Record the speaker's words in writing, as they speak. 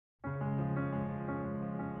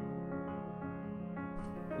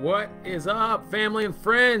What is up, family and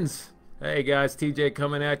friends? Hey guys, TJ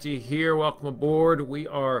coming at you here. Welcome aboard. We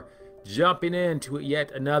are jumping into yet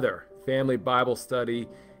another family Bible study,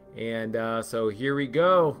 and so here we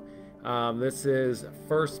go. This is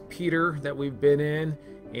First Peter that we've been in,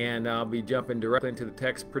 and I'll be jumping directly into the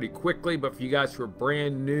text pretty quickly. But for you guys who are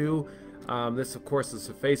brand new, this of course is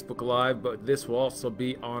a Facebook Live, but this will also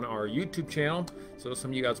be on our YouTube channel. So some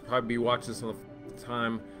of you guys will probably be watching this on the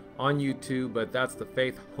time on YouTube, but that's the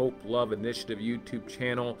Faith, Hope, Love Initiative YouTube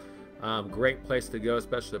channel. Great place to go,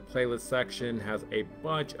 especially the playlist section. Has a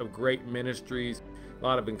bunch of great ministries, a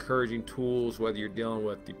lot of encouraging tools, whether you're dealing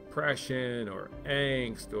with depression or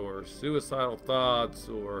angst or suicidal thoughts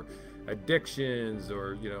or addictions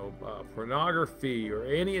or pornography or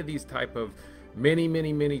any of these type of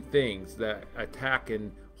many things that attack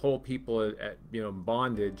and hold people at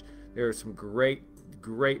bondage. There are some great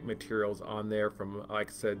materials on there from, like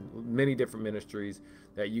I said, many different ministries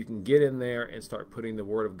that you can get in there and start putting the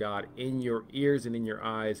Word of God in your ears and in your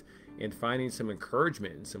eyes and finding some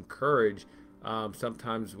encouragement and some courage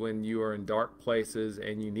sometimes when you are in dark places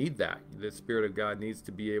and you need that. The Spirit of God needs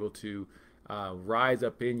to be able to rise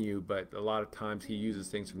up in you, but a lot of times He uses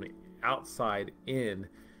things from the outside in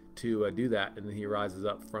to do that, and then He rises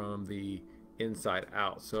up from the inside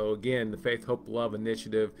out. So again, the Faith, Hope, Love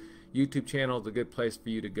Initiative YouTube channel is a good place for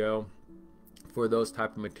you to go for those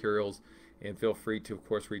type of materials, and feel free to of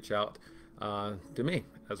course reach out to me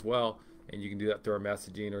as well, and you can do that through our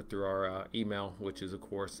messaging or through our email, which is of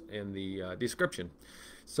course in the description.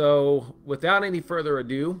 So without any further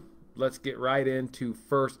ado, let's get right into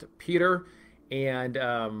First Peter, and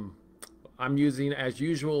I'm using as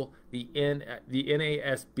usual the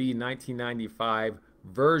NASB 1995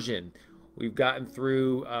 version. We've gotten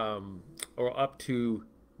through or up to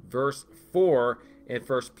verse 4 in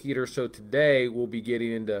First Peter, so today we'll be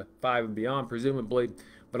getting into 5 and beyond presumably,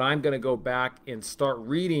 but I'm going to go back and start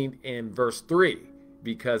reading in verse 3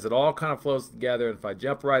 because it all kind of flows together, and if I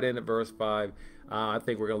jump right in at verse 5, I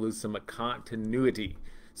think we're going to lose some continuity.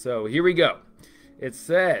 So here we go. It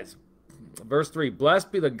says, verse 3,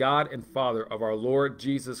 "Blessed be the God and Father of our Lord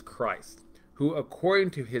Jesus Christ, who according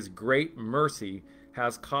to His great mercy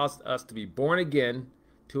has caused us to be born again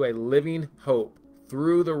to a living hope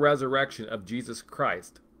through the resurrection of Jesus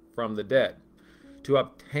Christ from the dead, to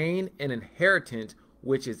obtain an inheritance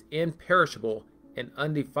which is imperishable and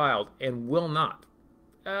undefiled and will not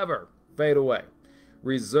ever fade away,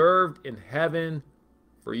 reserved in heaven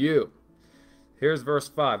for you." Here's verse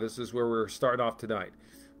 5. This is where we're starting off tonight.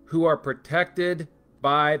 "Who are protected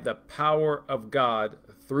by the power of God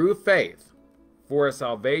through faith for a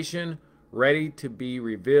salvation ready to be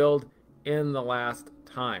revealed in the last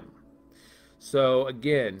time." So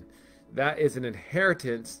again, that is an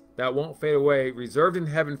inheritance that won't fade away, reserved in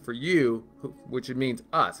heaven for you, which means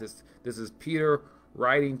us. This is Peter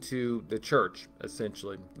writing to the church,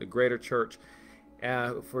 essentially, the greater church.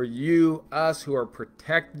 For you, us who are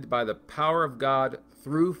protected by the power of God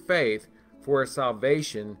through faith for a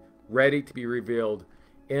salvation ready to be revealed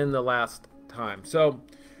in the last time. So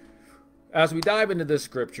as we dive into this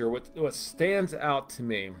scripture, what stands out to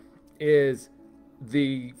me is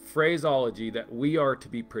the phraseology that we are to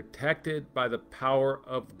be protected by the power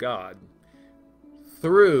of God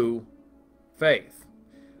through faith.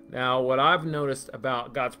 Now, what I've noticed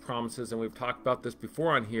about God's promises, and we've talked about this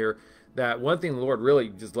before on here, that one thing the Lord really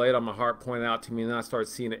just laid on my heart, pointed out to me, and I started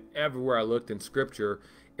seeing it everywhere I looked in Scripture,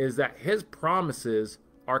 is that His promises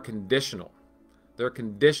are conditional. They're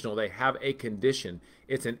conditional. They have a condition.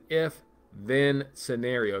 It's an if-then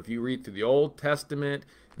scenario. If you read through the Old Testament,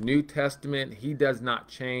 New Testament, He does not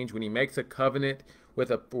change. When He makes a covenant with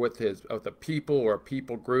a people or a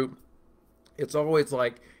people group, it's always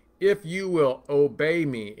like, if you will obey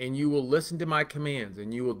me and you will listen to my commands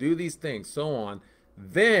and you will do these things, so on,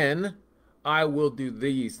 then I will do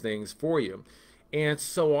these things for you. And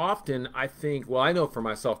so often I think, well, I know for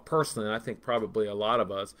myself personally, and I think probably a lot of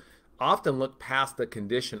us often look past the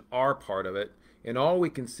condition R part of it, and all we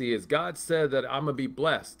can see is God said that I'm going to be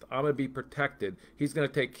blessed, I'm going to be protected, He's going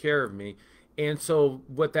to take care of me. And so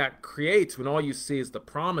what that creates, when all you see is the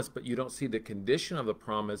promise but you don't see the condition of the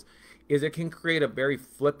promise, is it can create a very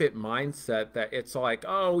flippant mindset that it's like,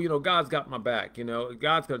 oh, God's got my back,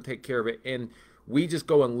 God's going to take care of it. And we just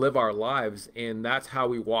go and live our lives, and that's how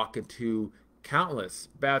we walk into countless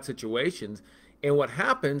bad situations. And what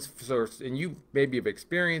happens, and you maybe have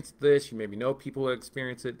experienced this, you maybe know people who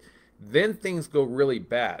experience it, then things go really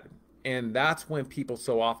bad. And that's when people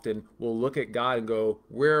so often will look at God and go,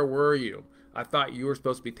 where were you? I thought you were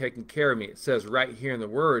supposed to be taking care of me. It says right here in the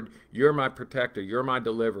word, you're my protector, you're my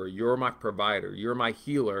deliverer, you're my provider, you're my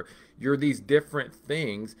healer, you're these different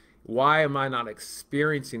things. Why am I not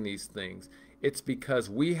experiencing these things? It's because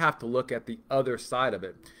we have to look at the other side of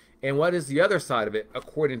it. And what is the other side of it?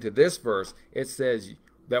 According to this verse, it says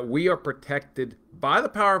that we are protected by the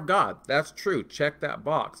power of God. That's true. Check that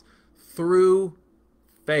box. Through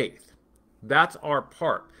faith. That's our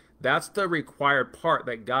part. That's the required part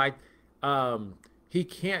that God, he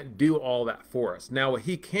can't do all that for us. Now, what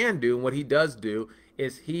he can do and what he does do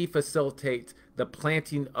is he facilitates the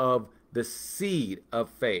planting of the seed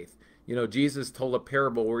of faith. You know, Jesus told a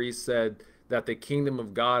parable where he said that the kingdom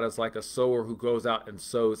of God is like a sower who goes out and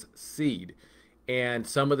sows seed. And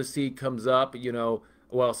some of the seed comes up, you know,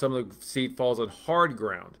 well, some of the seed falls on hard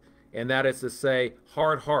ground. And that is to say,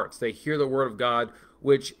 hard hearts. They hear the word of God,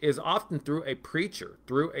 which is often through a preacher,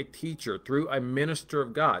 through a teacher, through a minister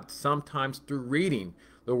of God, sometimes through reading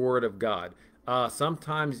the word of God.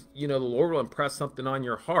 Sometimes, you know, the Lord will impress something on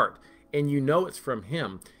your heart, and you know it's from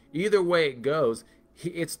him. Either way it goes,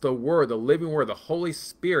 it's the word, the living word. The Holy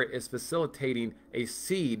Spirit is facilitating a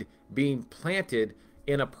seed being planted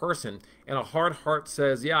in a person. And a hard heart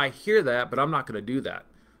says, yeah, I hear that, but I'm not going to do that.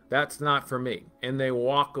 That's not for me. And they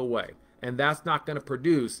walk away. And that's not going to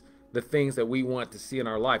produce the things that we want to see in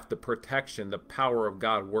our life, the protection, the power of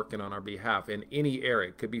God working on our behalf in any area.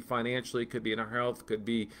 It could be financially, could be in our health, could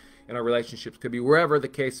be in our relationships, could be wherever the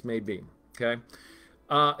case may be. Okay.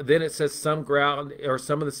 Then it says some ground or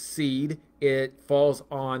some of the seed, it falls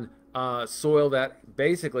on soil that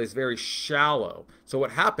basically is very shallow. So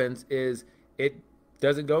what happens is it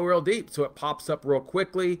doesn't go real deep. So it pops up real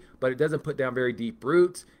quickly, but it doesn't put down very deep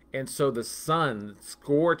roots. And so the sun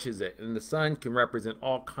scorches it, and the sun can represent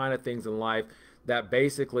all kind of things in life that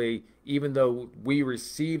basically, even though we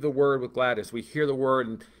receive the word with gladness, we hear the word,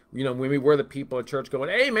 and, you know, when we were the people in church going,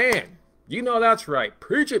 amen, you know, that's right,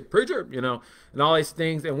 preach it, preacher, you know, and all these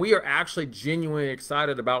things. And we are actually genuinely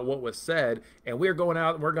excited about what was said, and we're going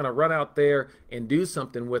out and we're going to run out there and do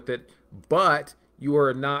something with it. But you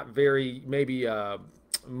are not very maybe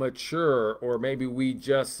mature, or maybe we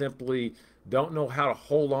just simply don't know how to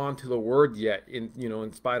hold on to the word yet,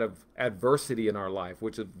 in spite of adversity in our life,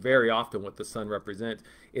 which is very often what the sun represents,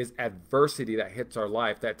 is adversity that hits our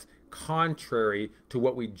life that's contrary to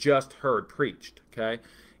what we just heard preached. Okay.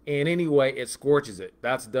 And anyway, it scorches it.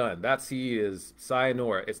 That's done. That seed is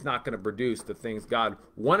sayonara. It's not going to produce the things God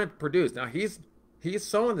wanted to produce. Now he's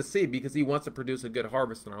sowing the seed because he wants to produce a good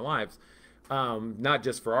harvest in our lives. Not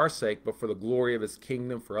just for our sake, but for the glory of his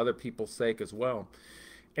kingdom, for other people's sake as well.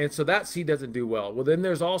 And so that seed doesn't do well. Well, then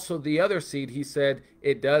there's also the other seed. He said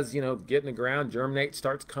it does, get in the ground, germinate,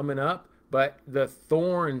 starts coming up, but the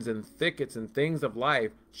thorns and thickets and things of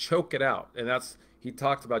life choke it out. And he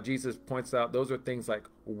talks about, Jesus points out, those are things like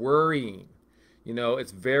worrying.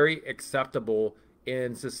 It's very acceptable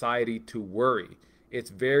in society to worry.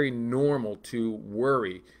 It's very normal to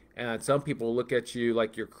worry. And some people look at you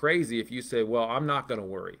like you're crazy if you say, well, I'm not going to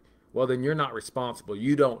worry. Well, then you're not responsible.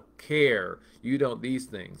 You don't care. You don't these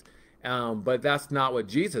things. But that's not what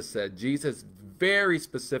Jesus said. Jesus very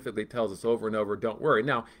specifically tells us over and over, don't worry.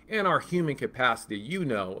 Now, in our human capacity,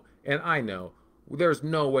 and I know, there's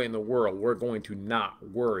no way in the world we're going to not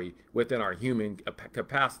worry within our human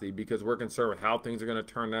capacity, because we're concerned with how things are going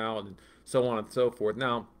to turn out and so on and so forth.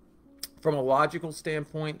 Now, from a logical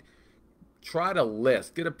standpoint, try to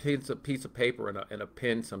list, get a piece of paper and a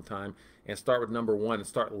pen sometime, and start with number one and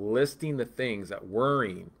start listing the things that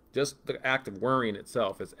worrying, just the act of worrying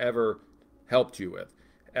itself, has ever helped you with,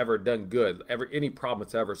 ever done good, any problem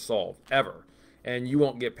it's ever solved, ever. And you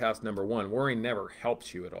won't get past number one. Worrying never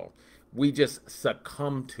helps you at all. We just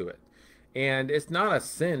succumb to it. And it's not a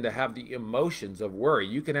sin to have the emotions of worry.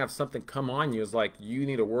 You can have something come on you as like, you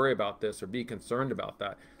need to worry about this or be concerned about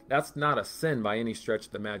that. That's not a sin by any stretch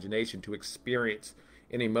of the imagination to experience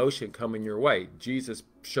an emotion coming your way. Jesus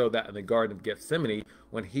showed that in the Garden of Gethsemane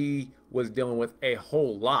when he was dealing with a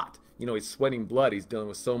whole lot. He's sweating blood. He's dealing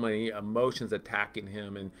with so many emotions attacking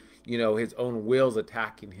him, and, his own wills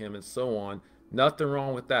attacking him, and so on. Nothing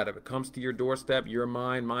wrong with that. If it comes to your doorstep, your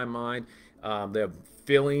mind, my mind, the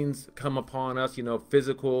feelings come upon us,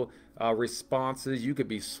 physical responses. You could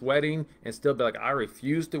be sweating and still be like, I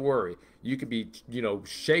refuse to worry. You could be,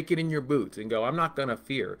 shaking in your boots and go, I'm not going to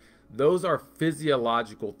fear. Those are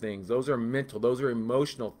physiological things. Those are mental. Those are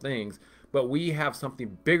emotional things. But we have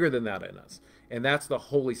something bigger than that in us, and that's the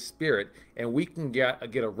Holy Spirit. And we can get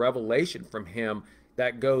a revelation from him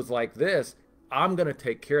that goes like this: I'm going to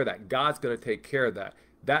take care of that. God's going to take care of that.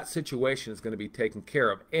 That situation is going to be taken care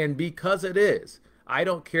of. And because it is, I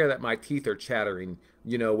don't care that my teeth are chattering,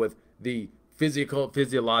 with the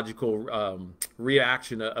physiological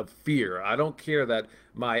reaction of fear. I don't care that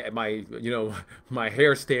my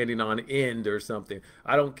hair standing on end or something.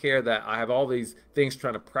 I don't care that I have all these things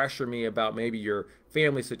trying to pressure me about maybe your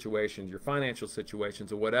family situations, your financial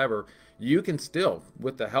situations, or whatever. You can still,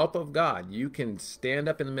 with the help of God, you can stand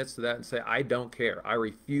up in the midst of that and say, I don't care. I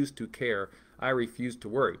refuse to care. I refuse to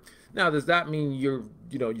worry. Now, does that mean you're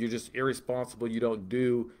just irresponsible? You don't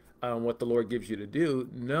do what the Lord gives you to do?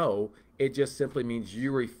 No, it just simply means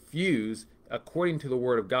you refuse, according to the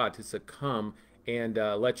Word of God, to succumb and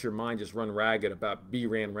let your mind just be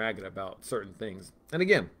ran ragged about certain things. And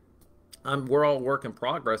again, we're all work in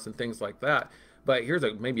progress and things like that. But here's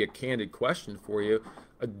maybe a candid question for you.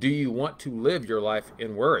 Do you want to live your life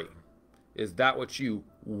in worry? Is that what you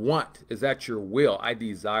want? Is that your will? I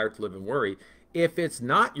desire to live in worry. If it's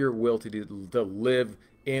not your will to live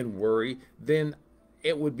in worry, then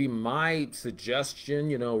it would be my suggestion,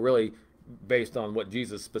 really based on what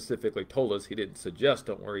Jesus specifically told us. He didn't suggest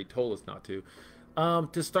don't worry, he told us not to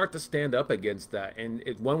start to stand up against that. And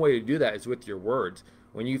one way to do that is with your words.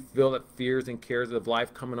 When you feel that fears and cares of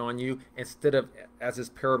life coming on you, instead of, as this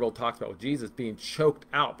parable talks about with Jesus, being choked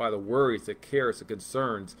out by the worries, the cares, the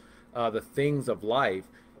concerns, the things of life,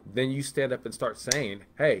 then you stand up and start saying,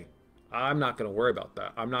 hey, I'm not going to worry about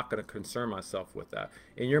that. I'm not going to concern myself with that.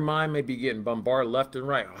 And your mind may be getting bombarded left and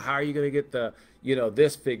right. How are you going to get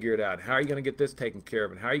this figured out? How are you going to get this taken care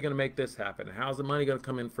of? And how are you going to make this happen? And how's the money going to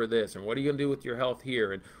come in for this? And what are you going to do with your health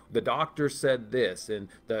here? And the doctor said this, and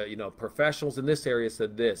the professionals in this area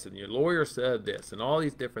said this, and your lawyer said this, and all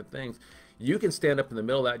these different things. You can stand up in the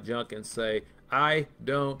middle of that junk and say, I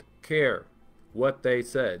don't care what they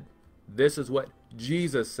said. This is what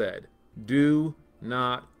Jesus said. Do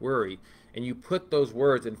not worry. And you put those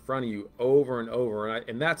words in front of you over and over,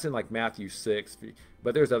 and that's in like Matthew 6,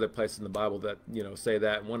 but there's other places in the Bible that say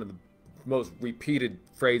that. And one of the most repeated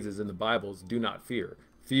phrases in the Bible is do not fear.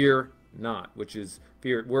 Fear not, which is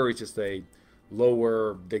fear. Worry is just a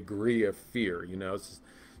lower degree of fear.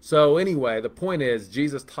 So anyway, the point is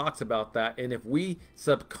Jesus talks about that, and if we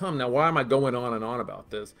succumb, now why am I going on and on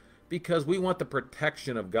about this? Because we want the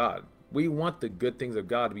protection of God. We want the good things of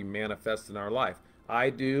God to be manifest in our life. I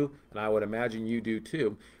do, and I would imagine you do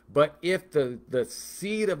too. But if the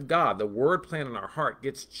seed of God, the word planted in our heart,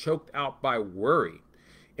 gets choked out by worry,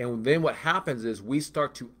 and then what happens is we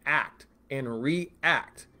start to act and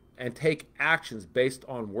react and take actions based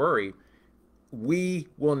on worry, we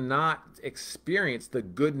will not experience the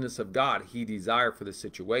goodness of God He desired for the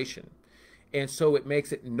situation. And so it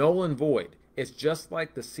makes it null and void. It's just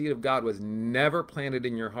like the seed of God was never planted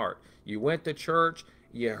in your heart. You went to church,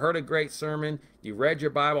 you heard a great sermon, you read your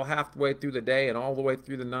Bible halfway through the day and all the way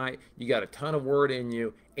through the night, you got a ton of word in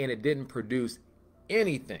you, and it didn't produce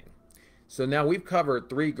anything. So now we've covered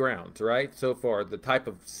 3 grounds, right? So far, the type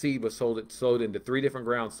of seed was sowed into 3 different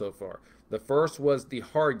grounds so far. The first was the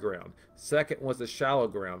hard ground. Second was the shallow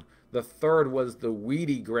ground. The third was the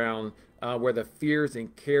weedy ground, where the fears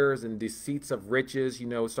and cares and deceits of riches,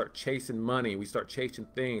 start chasing money. We start chasing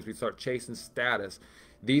things. We start chasing status.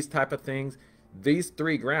 These type of things. These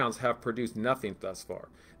 3 grounds have produced nothing thus far.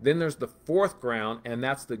 Then there's the 4th ground, and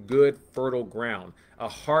that's the good, fertile ground, a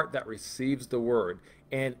heart that receives the word.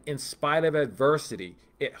 And in spite of adversity,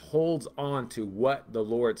 it holds on to what the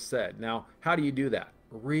Lord said. Now, how do you do that?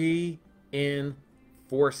 Reinforcing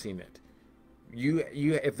it.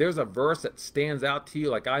 If there's a verse that stands out to you,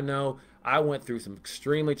 like I know I went through some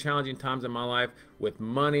extremely challenging times in my life with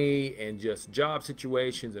money and just job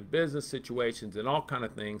situations and business situations and all kind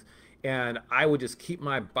of things. And I would just keep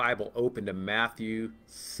my Bible open to Matthew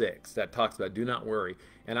 6 that talks about do not worry.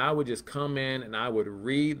 And I would just come in and I would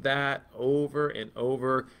read that over and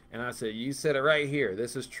over. And I said, you said it right here.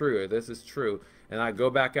 This is true. This is true. And I'd go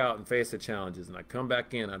back out and face the challenges. And I'd come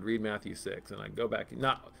back in. I'd read Matthew 6. And I'd go back.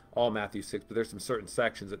 Not all Matthew 6, but there's some certain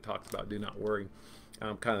sections that talks about do not worry.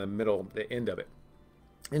 Kind of the middle, the end of it.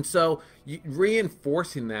 And so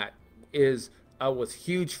reinforcing that was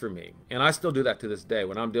huge for me. And I still do that to this day.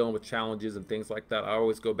 When I'm dealing with challenges and things like that, I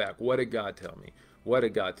always go back. What did God tell me? What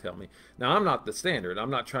did God tell me? Now, I'm not the standard. I'm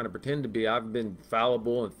not trying to pretend to be. I've been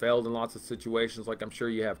fallible and failed in lots of situations like I'm sure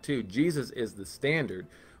you have too. Jesus is the standard.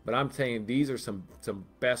 But I'm saying these are some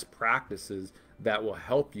best practices that will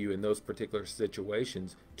help you in those particular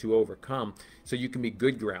situations to overcome, so you can be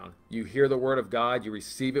good ground. You hear the word of God, you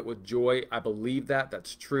receive it with joy. I believe that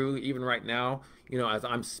that's true. Even right now, as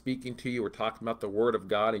I'm speaking to you, we're talking about the word of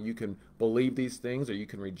God, and you can believe these things, or you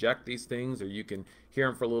can reject these things, or you can hear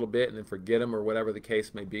them for a little bit and then forget them, or whatever the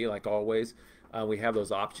case may be. Like always, we have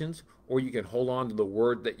those options. Or you can hold on to the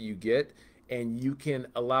word that you get and you can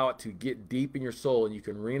allow it to get deep in your soul, and you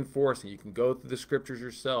can reinforce it. You can go through the scriptures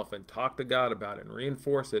yourself and talk to God about it and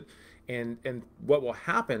reinforce it. And what will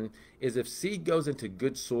happen is if seed goes into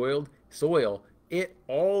good soil, it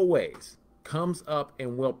always comes up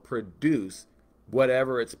and will produce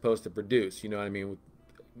whatever it's supposed to produce. You know what I mean?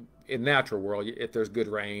 In natural world, if there's good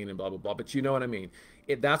rain and blah, blah, blah. But you know what I mean?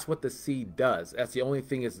 That's what the seed does. That's the only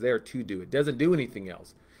thing it's there to do. It doesn't do anything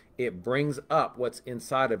else. It brings up what's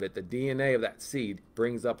inside of it. The DNA of that seed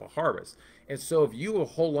brings up a harvest. And so if you will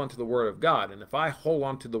hold on to the word of God, and if I hold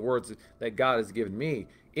on to the words that God has given me,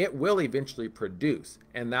 it will eventually produce.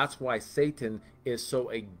 And that's why Satan is so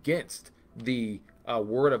against the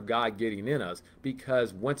word of God getting in us,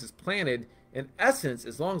 because once it's planted, in essence,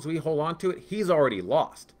 as long as we hold on to it, he's already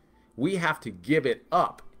lost. We have to give it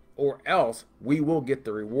up, or else we will get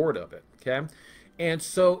the reward of it. Okay? And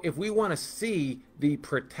so if we want to see the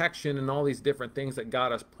protection and all these different things that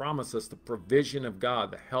God has promised us, the provision of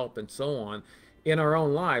God, the help and so on in our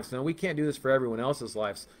own lives. Now, we can't do this for everyone else's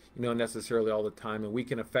lives, you know, necessarily all the time, and we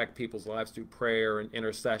can affect people's lives through prayer and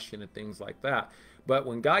intercession and things like that. But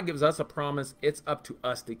when God gives us a promise, it's up to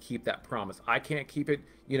us to keep that promise. I can't keep it,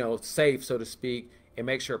 you know, safe, so to speak, and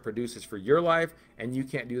make sure it produces for your life, and you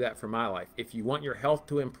can't do that for my life. If you want your health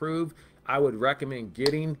to improve, I would recommend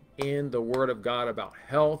getting in the Word of God about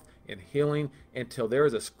health and healing until there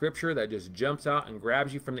is a scripture that just jumps out and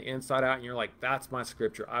grabs you from the inside out, and you're like, that's my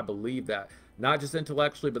scripture. I believe that. Not just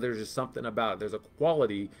intellectually, but there's just something about it. There's a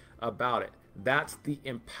quality about it. That's the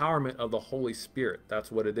empowerment of the Holy Spirit.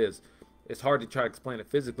 That's what it is. It's hard to try to explain it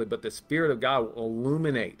physically, but the Spirit of God will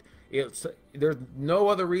illuminate. There's no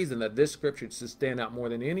other reason that this scripture should stand out more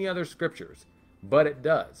than any other scriptures, but it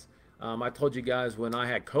does. I told you guys when I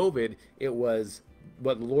had COVID, it was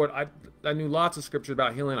what the Lord, I knew lots of scriptures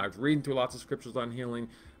about healing. I was reading through lots of scriptures on healing,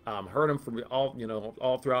 heard them from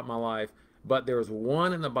all throughout my life. But there was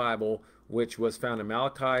one in the Bible which was found in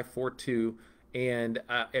Malachi 4:2, and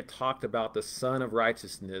it talked about the Son of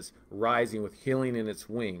Righteousness rising with healing in its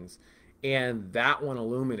wings. And that one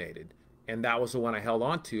illuminated. And that was the one I held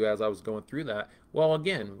on to as I was going through that. Well,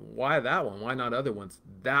 again, why that one? Why not other ones?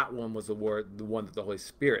 That one was the one that the Holy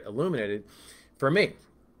Spirit illuminated for me.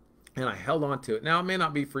 And I held on to it. Now, it may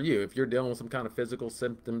not be for you. If you're dealing with some kind of physical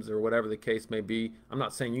symptoms or whatever the case may be, I'm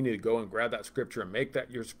not saying you need to go and grab that scripture and make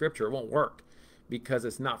that your scripture. It won't work because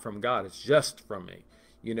it's not from God. It's just from me,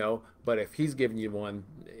 you know. But if he's giving you one,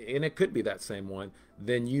 and it could be that same one,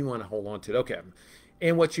 then you want to hold on to it. Okay.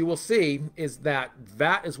 And what you will see is that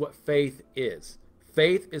is what faith is.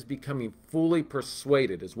 Faith is becoming fully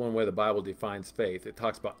persuaded, is one way the Bible defines faith. It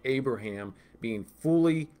talks about Abraham being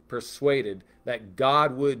fully persuaded that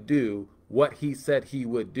God would do what he said he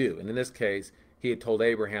would do. And in this case, he had told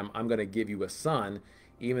Abraham, I'm going to give you a son,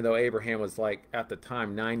 even though Abraham was like at the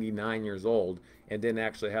time 99 years old and didn't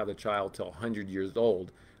actually have the child till 100 years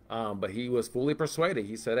old. But he was fully persuaded.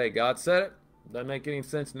 He said, hey, God said it. Doesn't make any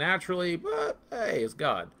sense naturally, but hey, it's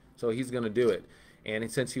God. So he's going to do it. And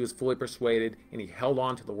since he was fully persuaded and he held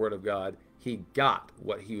on to the word of God, he got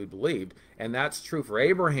what he had believed. And that's true for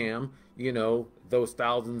Abraham, you know, those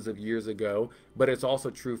thousands of years ago, but it's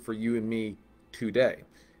also true for you and me today.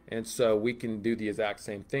 And so we can do the exact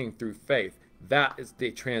same thing through faith. That is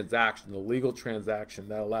the transaction, the legal transaction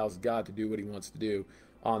that allows God to do what he wants to do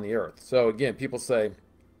on the earth. So again, people say,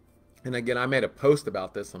 and again, I made a post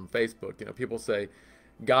about this on Facebook. You know, people say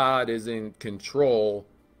God is in control,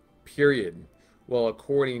 period. Well,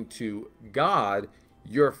 according to God,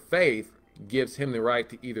 your faith gives him the right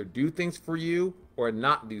to either do things for you or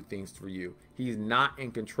not do things for you. He's not in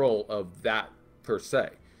control of that per se.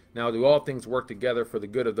 Now, do all things work together for the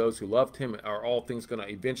good of those who loved him? Are all things going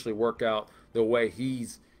to eventually work out the way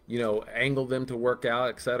he's, you know, angled them to work out,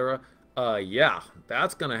 etc.? Yeah,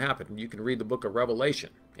 that's going to happen. You can read the book of Revelation,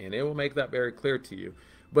 and it will make that very clear to you.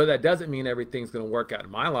 But that doesn't mean everything's going to work out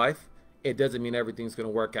in my life. It doesn't mean everything's going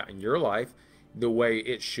to work out in your life the way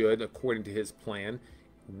it should according to his plan.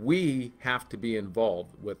 We have to be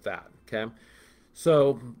involved with that, okay?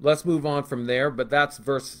 So let's move on from there. But that's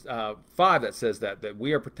verse 5 that says that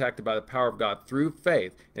we are protected by the power of God through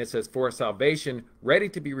faith. And it says, for salvation ready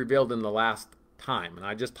to be revealed in the last time. And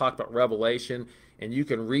I just talked about Revelation, and you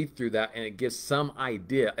can read through that, and it gives some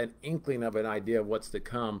idea, an inkling of an idea of what's to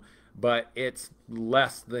come. But it's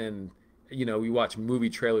less than, you know, you watch movie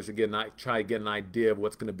trailers again, and try to get an idea of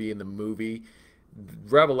what's going to be in the movie.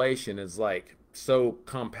 Revelation is like so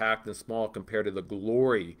compact and small compared to the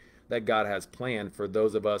glory that God has planned for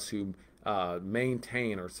those of us who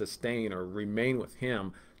maintain or sustain or remain with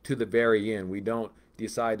him to the very end. We don't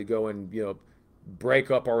decide to go and, you know, break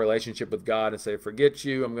up our relationship with God and say, forget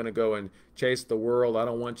you, I'm going to go and chase the world, I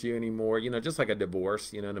don't want you anymore. Just like a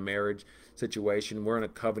divorce, in a marriage situation, we're in a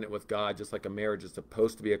covenant with God, just like a marriage is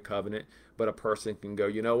supposed to be a covenant, but a person can go,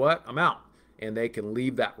 you know what, I'm out. And they can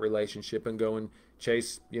leave that relationship and go and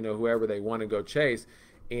chase, whoever they want to go chase.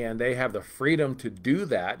 And they have the freedom to do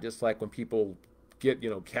that, just like when people get,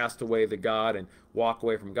 cast away to God and walk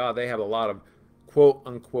away from God, they have a lot of quote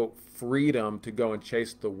unquote freedom to go and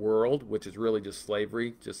chase the world, which is really just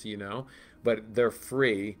slavery, just so you know. But they're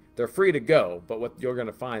free. They're free to go. But what you're going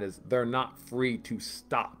to find is they're not free to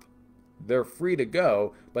stop. They're free to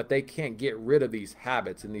go, but they can't get rid of these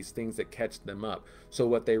habits and these things that catch them up. So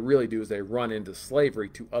what they really do is they run into slavery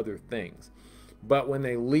to other things. But when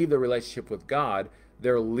they leave the relationship with God,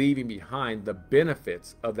 they're leaving behind the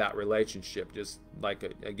benefits of that relationship, just like,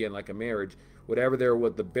 again, like a marriage. Whatever there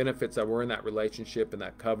were the benefits that were in that relationship and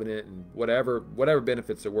that covenant, and whatever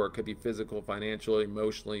benefits there were, it could be physical, financial,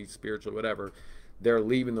 emotionally, spiritual, whatever, they're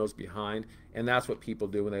leaving those behind. And that's what people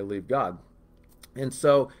do when they leave God. And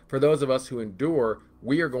so for those of us who endure,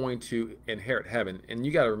 we are going to inherit heaven. And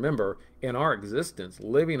you got to remember, in our existence,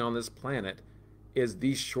 living on this planet is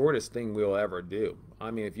the shortest thing we'll ever do.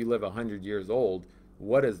 I mean, if you live 100 years old,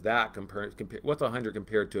 what is that what's 100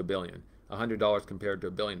 compared to a billion? $100 compared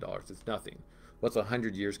to $1 billion, it's nothing. What's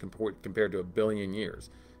 100 years compared to a billion years?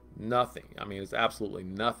 Nothing. I mean, it's absolutely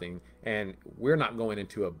nothing. And we're not going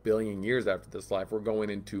into a billion years after this life. We're going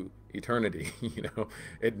into eternity.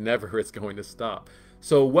 It never is going to stop.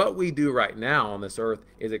 So what we do right now on this earth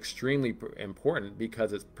is extremely important,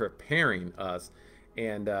 because it's preparing us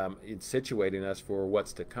and it's situating us for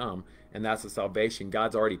what's to come. And that's the salvation.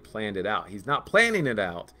 God's already planned it out. He's not planning it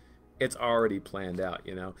out. It's already planned out,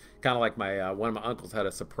 kind of like one of my uncles had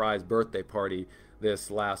a surprise birthday party this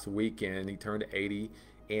last weekend. He turned 80,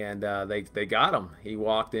 and they got him. He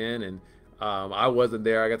walked in, and I wasn't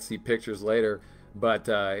there. I got to see pictures later, but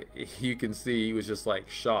you can see he was just like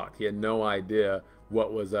shocked. He had no idea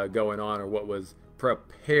what was going on or what was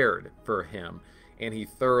prepared for him, and he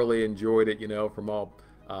thoroughly enjoyed it, from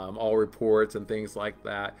all reports and things like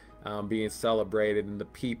that. Being celebrated, and the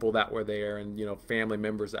people that were there, and family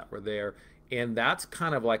members that were there. And that's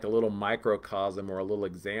kind of like a little microcosm or a little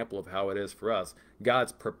example of how it is for us.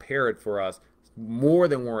 God's prepared for us more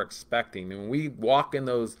than we're expecting. And when we walk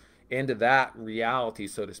into that reality,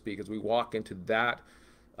 so to speak, as we walk into that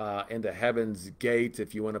into heaven's gates,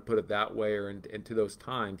 if you want to put it that way, or into those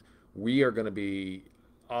times, we are going to be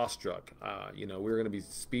awestruck. We're going to be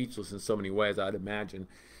speechless in so many ways, I'd imagine.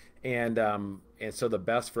 And so the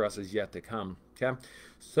best for us is yet to come. Okay,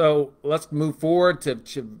 so let's move forward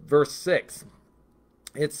to verse 6.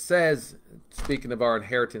 It says, speaking of our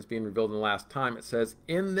inheritance being revealed in the last time, it says,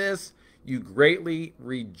 in this you greatly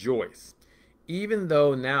rejoice, even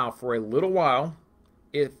though now for a little while,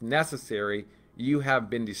 if necessary, you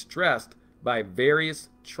have been distressed by various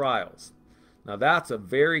trials. Now that's a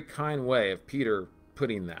very kind way of Peter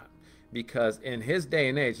putting that. Because in his day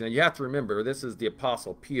and age, now you have to remember, this is the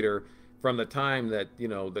Apostle Peter from the time that,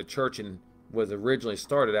 the church was originally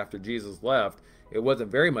started after Jesus left. It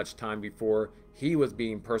wasn't very much time before he was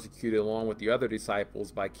being persecuted along with the other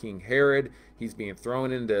disciples by King Herod. He's being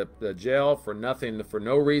thrown into the jail for nothing, for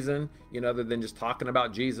no reason, other than just talking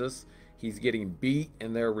about Jesus. He's getting beat,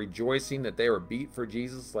 and they're rejoicing that they were beat for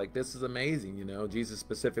Jesus. Like, this is amazing, Jesus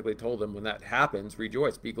specifically told them, when that happens,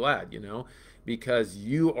 rejoice, be glad, because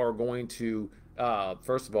you are going to,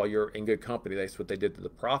 first of all, you're in good company. That's what they did to the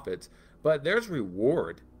prophets. But there's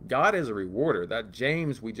reward. God is a rewarder. That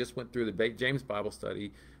James, we just went through the James Bible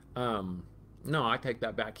study. No, I take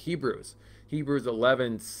that back. Hebrews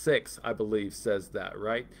 11:6, I believe, says that,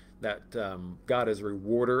 right? That God is a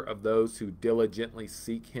rewarder of those who diligently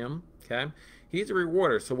seek him. Okay, he's a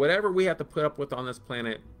rewarder. So whatever we have to put up with on this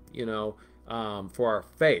planet, for our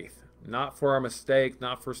faith, not for our mistakes,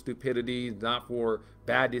 not for stupidity, not for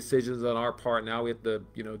bad decisions on our part. Now we have to,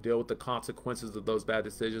 deal with the consequences of those bad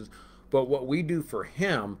decisions. But what we do for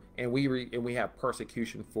him, and we have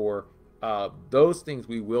persecution for, those things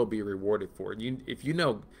we will be rewarded for. If you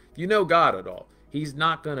know God at all, he's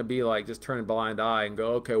not going to be like just turn a blind eye and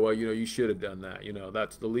go, okay, well, you should have done that.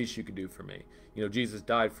 That's the least you could do for me. Jesus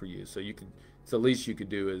died for you, so it's the least you could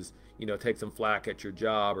do is, take some flack at your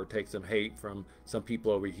job, or take some hate from some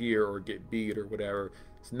people over here, or get beat or whatever.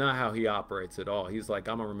 It's not how he operates at all. He's like,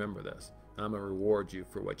 I'm gonna remember this. I'm gonna reward you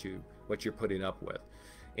for what you're putting up with.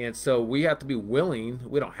 And so we have to be willing.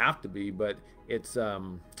 We don't have to be, but it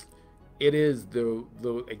is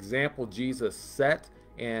the example Jesus set,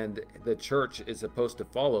 and the church is supposed to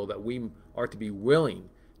follow, that we are to be willing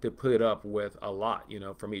to put up with a lot,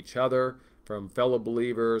 from each other, from fellow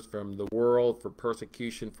believers, from the world, for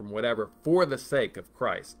persecution, from whatever, for the sake of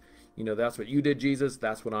Christ. You know, that's what you did, Jesus.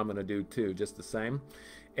 That's what I'm going to do too, just the same.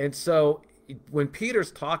 And so when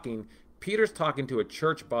Peter's talking to a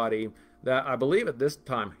church body that I believe at this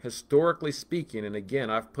time, historically speaking, and again,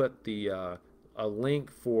 I've put the a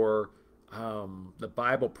link for the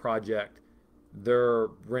Bible Project, their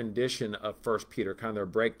rendition of First Peter, kind of their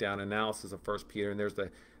breakdown analysis of First Peter, and there's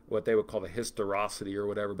what they would call the historicity or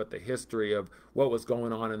whatever, but the history of what was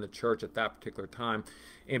going on in the church at that particular time.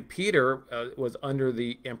 And Peter was under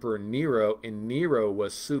the Emperor Nero, and Nero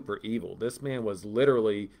was super evil. This man was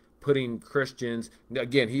literally putting Christians,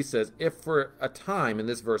 again, he says, if for a time, in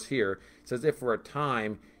this verse here, it says, if for a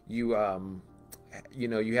time you,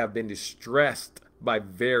 you have been distressed by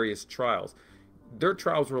various trials. Their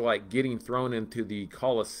trials were like getting thrown into the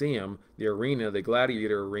Colosseum, the arena, the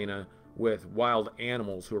gladiator arena, with wild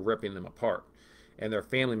animals who are ripping them apart. And their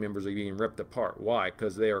family members are being ripped apart. Why?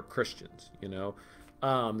 Because they are Christians,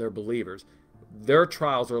 they're believers. Their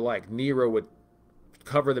trials are like Nero would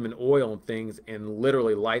cover them in oil and things and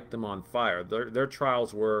literally light them on fire. Their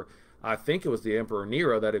trials were, I think it was the Emperor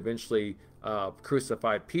Nero that eventually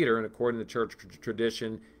crucified Peter, and according to church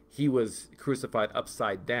tradition, he was crucified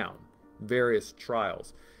upside down. Various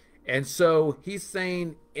trials. And so he's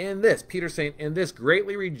saying Peter's saying, in this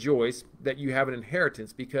greatly rejoice that you have an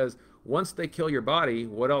inheritance, because once they kill your body,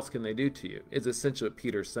 what else can they do to you? Is essentially what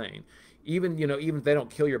Peter's saying. Even if they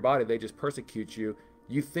don't kill your body, they just persecute you.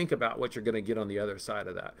 You think about what you're going to get on the other side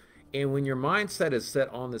of that. And when your mindset is set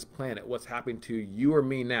on this planet, what's happening to you or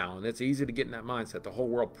me now, and it's easy to get in that mindset. The whole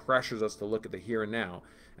world pressures us to look at the here and now,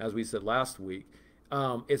 as we said last week.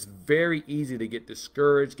 It's very easy to get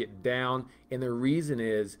discouraged, get down, and the reason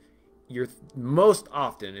is you're most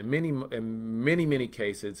often, in many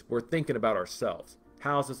cases, we're thinking about ourselves.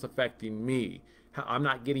 How is this affecting me? I'm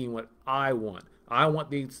not getting what I want. I want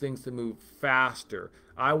these things to move faster.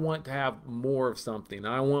 I want to have more of something.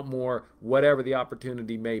 I want more, whatever the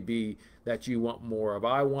opportunity may be that you want more of.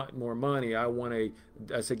 I want more money. I want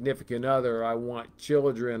a significant other. I want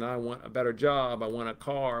children. I want a better job. I want a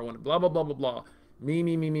car. I want blah, blah, blah, blah, blah. Me.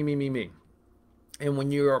 And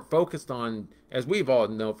when you are focused on, as we've all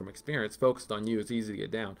know from experience, focused on you, it's easy to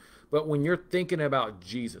get down. But when you're thinking about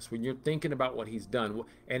Jesus, when you're thinking about what he's done,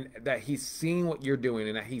 and that he's seeing what you're doing,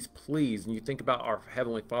 and that he's pleased, and you think about our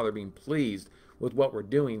Heavenly Father being pleased with what we're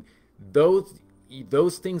doing, those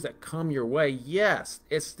things that come your way, yes,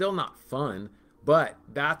 it's still not fun, but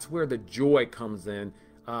that's where the joy comes in,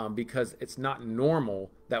 because it's not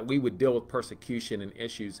normal that we would deal with persecution and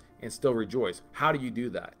issues and still rejoice. How do you do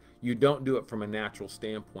that? You don't do it from a natural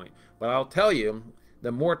standpoint. But I'll tell you,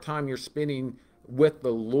 the more time you're spending with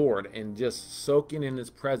the Lord and just soaking in his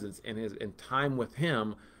presence and in time with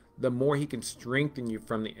him, the more he can strengthen you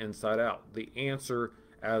from the inside out. The answer,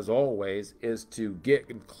 as always, is to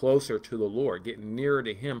get closer to the Lord, get nearer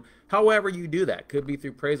to him. However you do that, could be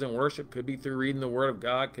through praise and worship, could be through reading the Word of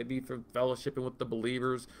God, could be through fellowshipping with the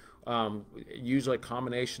believers, usually a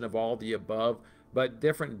combination of all the above. But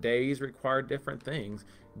different days require different things.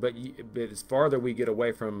 But as farther we get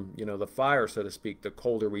away from the fire, so to speak, the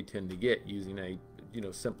colder we tend to get, using a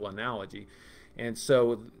simple analogy. And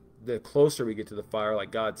so the closer we get to the fire,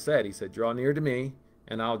 like God said, he said, draw near to me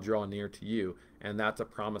and I'll draw near to you. And that's a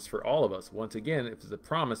promise for all of us. Once again, if it's a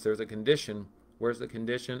promise, there's a condition. Where's the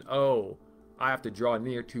condition? Oh, I have to draw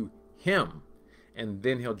near to him, and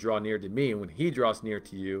then he'll draw near to me. And when he draws near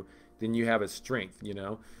to you, then you have his strength,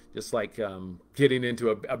 just like getting into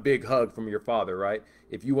a big hug from your father, right?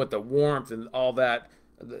 If you want the warmth and all that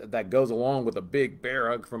goes along with a big bear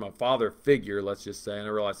hug from a father figure, let's just say, and I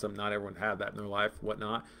realize not everyone had that in their life,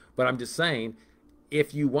 whatnot, but I'm just saying,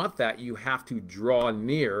 if you want that, you have to draw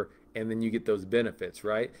near, and then you get those benefits,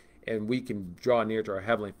 right? And we can draw near to our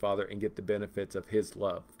Heavenly Father and get the benefits of his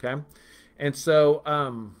love, okay? And so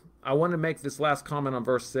I want to make this last comment on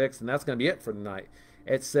verse 6, and that's going to be it for tonight.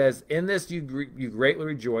 It says, in this you greatly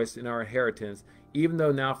rejoice in our inheritance, even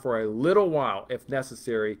though now for a little while, if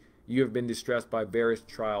necessary, you have been distressed by various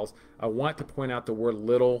trials. I want to point out the word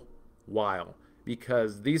little while,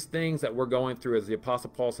 because these things that we're going through, as the Apostle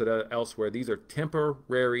Paul said elsewhere, these are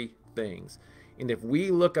temporary things. And if we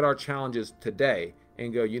look at our challenges today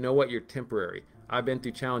and go, you know what, you're temporary. I've been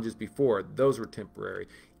through challenges before. Those were temporary.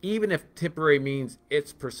 Even if temporary means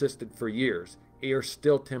it's persisted for years, you're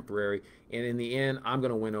still temporary. And in the end, I'm going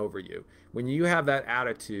to win over you. When you have that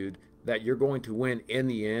attitude that you're going to win in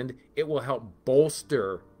the end, it will help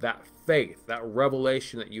bolster that faith, that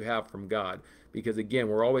revelation that you have from God. Because again,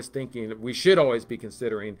 we're always thinking, we should always be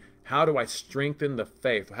considering, how do I strengthen the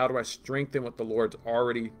faith? How do I strengthen what the Lord's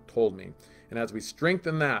already told me? And as we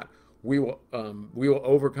strengthen that, we will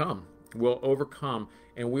overcome. We'll overcome,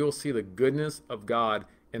 and we will see the goodness of God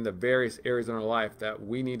in the various areas in our life that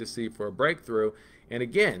we need to see for a breakthrough. And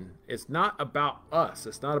again, it's not about us.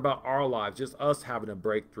 It's not about our lives, just us having a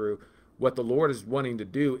breakthrough. What the Lord is wanting to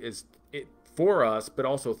do is it for us, but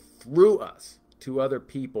also through us to other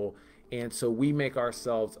people. And so we make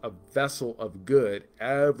ourselves a vessel of good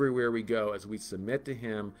everywhere we go as we submit to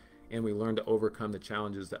Him and we learn to overcome the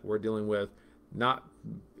challenges that we're dealing with, not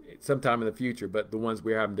sometime in the future, but the ones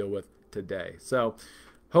we're having to deal with today. So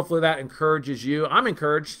hopefully that encourages you. I'm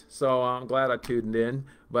encouraged, so I'm glad I tuned in.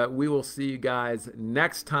 But we will see you guys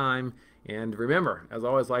next time. And remember, as I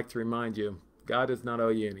always like to remind you, God does not owe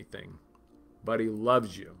you anything, but He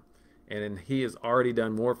loves you. And He has already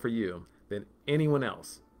done more for you than anyone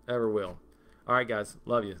else ever will. All right, guys.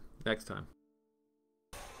 Love you. Next time.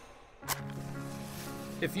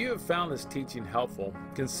 If you have found this teaching helpful,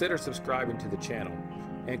 consider subscribing to the channel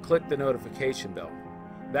and click the notification bell.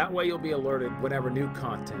 That way you'll be alerted whenever new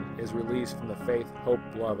content is released from the Faith, Hope,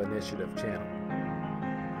 Love Initiative channel.